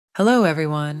Hello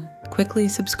everyone! Quickly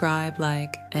subscribe,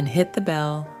 like, and hit the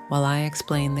bell while I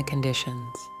explain the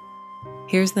conditions.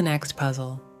 Here's the next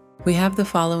puzzle. We have the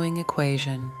following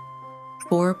equation.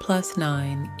 4 plus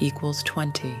 9 equals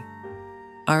 20.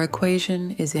 Our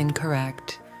equation is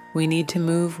incorrect. We need to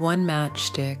move one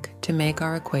matchstick to make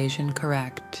our equation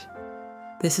correct.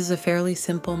 This is a fairly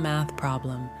simple math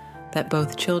problem that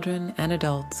both children and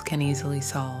adults can easily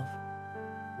solve.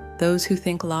 Those who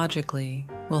think logically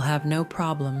will have no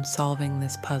problem solving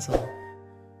this puzzle.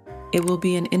 It will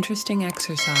be an interesting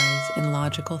exercise in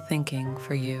logical thinking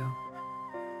for you.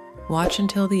 Watch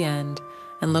until the end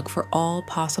and look for all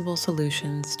possible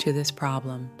solutions to this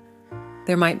problem.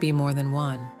 There might be more than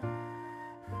one.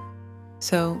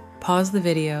 So pause the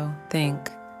video, think,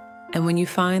 and when you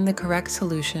find the correct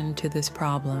solution to this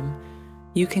problem,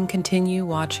 you can continue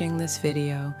watching this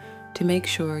video to make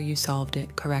sure you solved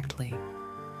it correctly.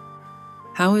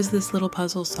 How is this little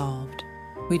puzzle solved?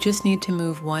 We just need to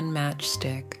move one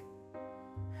matchstick.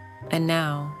 And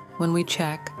now, when we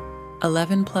check,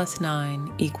 11 plus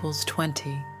 9 equals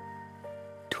 20.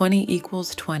 20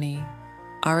 equals 20.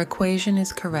 Our equation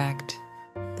is correct.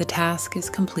 The task is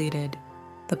completed.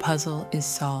 The puzzle is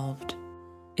solved.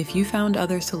 If you found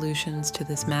other solutions to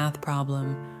this math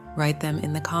problem, write them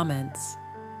in the comments.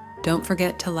 Don't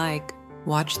forget to like,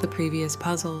 watch the previous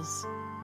puzzles,